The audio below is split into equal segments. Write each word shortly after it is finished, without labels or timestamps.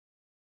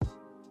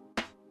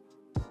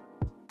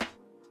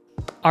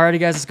Alrighty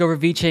guys, let's go over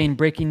VECHAIN.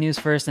 Breaking news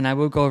first, and I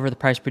will go over the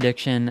price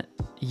prediction.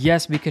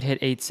 Yes, we could hit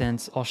 8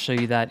 cents. I'll show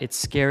you that. It's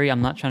scary.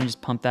 I'm not trying to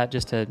just pump that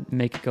just to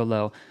make it go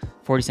low.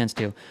 40 cents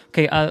too.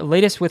 Okay,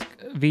 latest with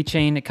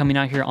VECHAIN coming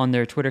out here on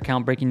their Twitter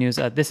account, breaking news.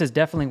 This is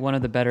definitely one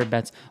of the better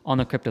bets on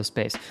the crypto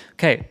space.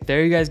 Okay,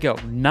 there you guys go.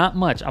 Not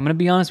much. I'm going to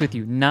be honest with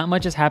you. Not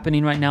much is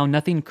happening right now.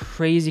 Nothing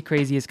crazy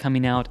is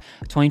coming out.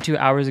 22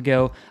 hours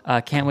ago.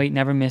 Can't wait,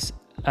 never miss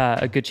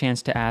a good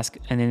chance to ask.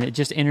 And then it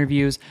just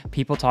interviews,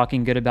 people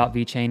talking good about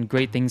VECHAIN,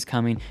 great things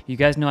coming. You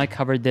guys know I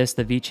covered this,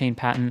 the VECHAIN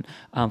patent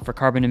for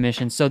carbon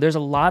emissions. So there's a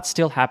lot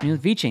still happening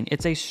with VECHAIN.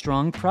 It's a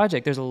strong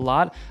project. There's a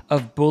lot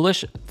of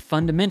bullish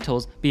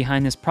fundamentals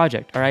behind this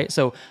project. All right.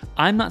 So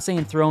I'm not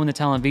saying throw in the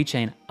towel on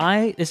VECHAIN.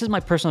 This is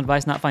my personal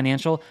advice, not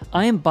financial.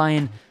 I am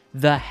buying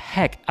the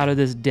heck out of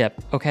this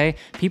dip, okay?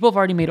 People have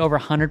already made over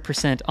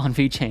 100% on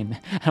VECHAIN.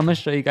 I'm gonna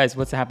show you guys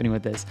what's happening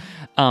with this.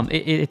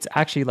 It's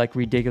actually like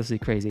ridiculously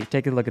crazy.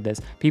 Take a look at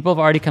this. People have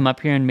already come up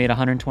here and made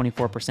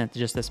 124%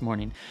 just this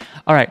morning.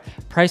 All right,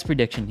 price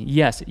prediction.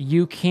 Yes,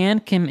 you can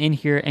come in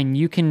here and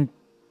you can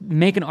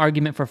make an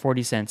argument for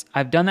 40 cents.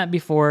 I've done that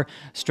before.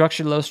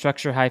 Structure low,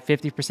 structure high,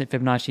 50%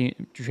 Fibonacci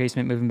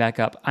retracement moving back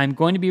up. I'm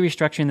going to be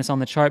restructuring this on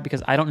the chart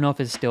because I don't know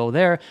if it's still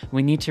there.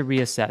 We need to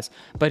reassess.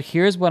 But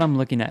here's what I'm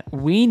looking at.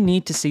 We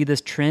need to see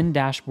this trend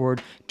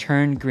dashboard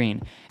turn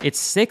green. It's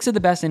 6 of the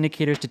best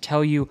indicators to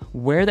tell you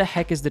where the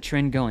heck is the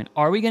trend going.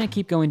 Are we going to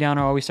keep going down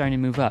or are we starting to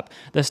move up?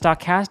 The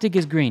stochastic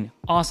is green.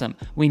 Awesome.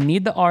 We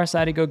need the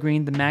RSI to go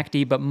green, the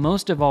MACD, but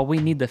most of all, we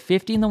need the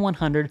 50 and the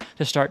 100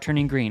 to start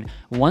turning green.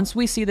 Once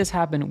we see this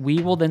happen,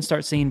 we will then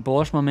start seeing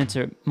bullish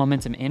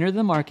momentum enter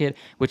the market,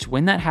 which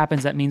when that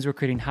happens, that means we're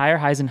creating higher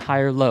highs and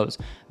higher lows.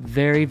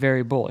 Very,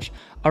 very bullish.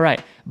 All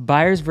right,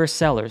 buyers versus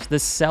sellers. The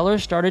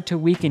sellers started to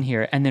weaken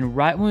here, and then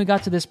right when we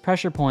got to this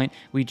pressure point,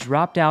 we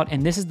dropped out,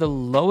 and this is the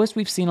lowest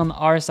we've seen on the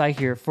RSI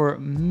here for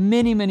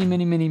many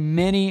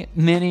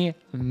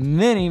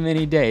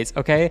days,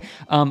 okay?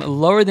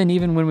 Lower than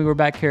even when we were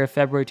back here in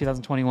February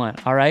 2021,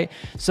 all right?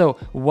 So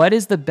what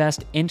is the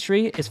best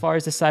entry as far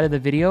as this side of the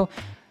video?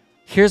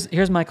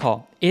 Here's my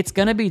call. It's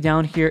gonna be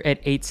down here at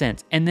 8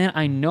 cents. And then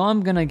I know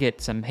I'm gonna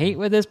get some hate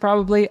with this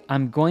probably.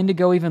 I'm going to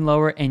go even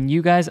lower. And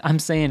you guys, I'm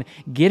saying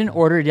get an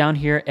order down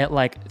here at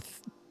like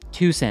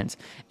 2 cents.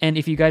 And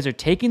if you guys are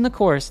taking the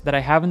course that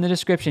I have in the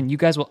description, you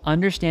guys will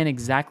understand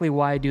exactly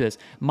why I do this.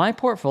 My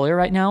portfolio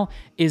right now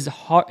is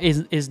hard,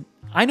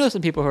 I know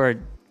some people who are,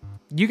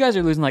 you guys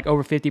are losing like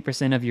over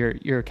 50% of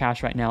your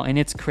cash right now. And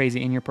it's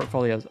crazy in your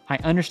portfolios. I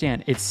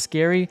understand it's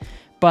scary,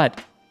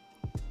 but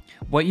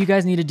what you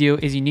guys need to do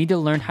is you need to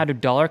learn how to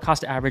dollar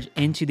cost average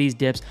into these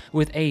dips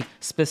with a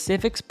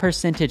specific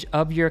percentage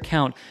of your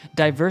account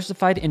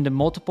diversified into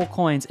multiple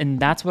coins, and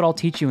that's what I'll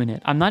teach you in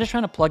it. I'm not just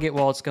trying to plug it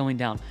while it's going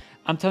down.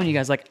 I'm telling you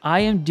guys, like,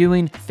 I am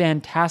doing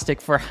fantastic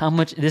for how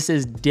much this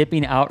is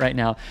dipping out right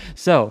now.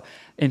 So,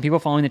 and people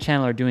following the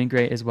channel are doing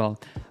great as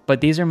well.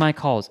 But these are my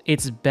calls.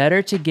 It's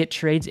better to get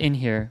trades in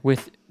here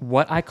with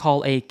what I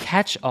call a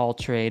catch-all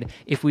trade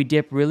if we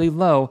dip really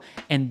low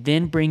and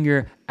then bring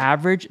your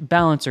average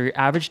balance or your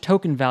average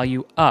token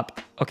value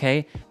up,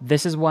 okay?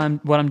 This is what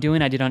I'm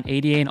doing. I did on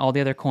ADA and all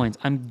the other coins.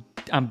 I'm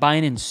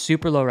buying in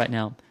super low right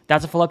now.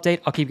 That's a full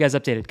update. I'll keep you guys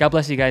updated. God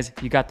bless you guys.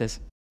 You got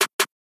this.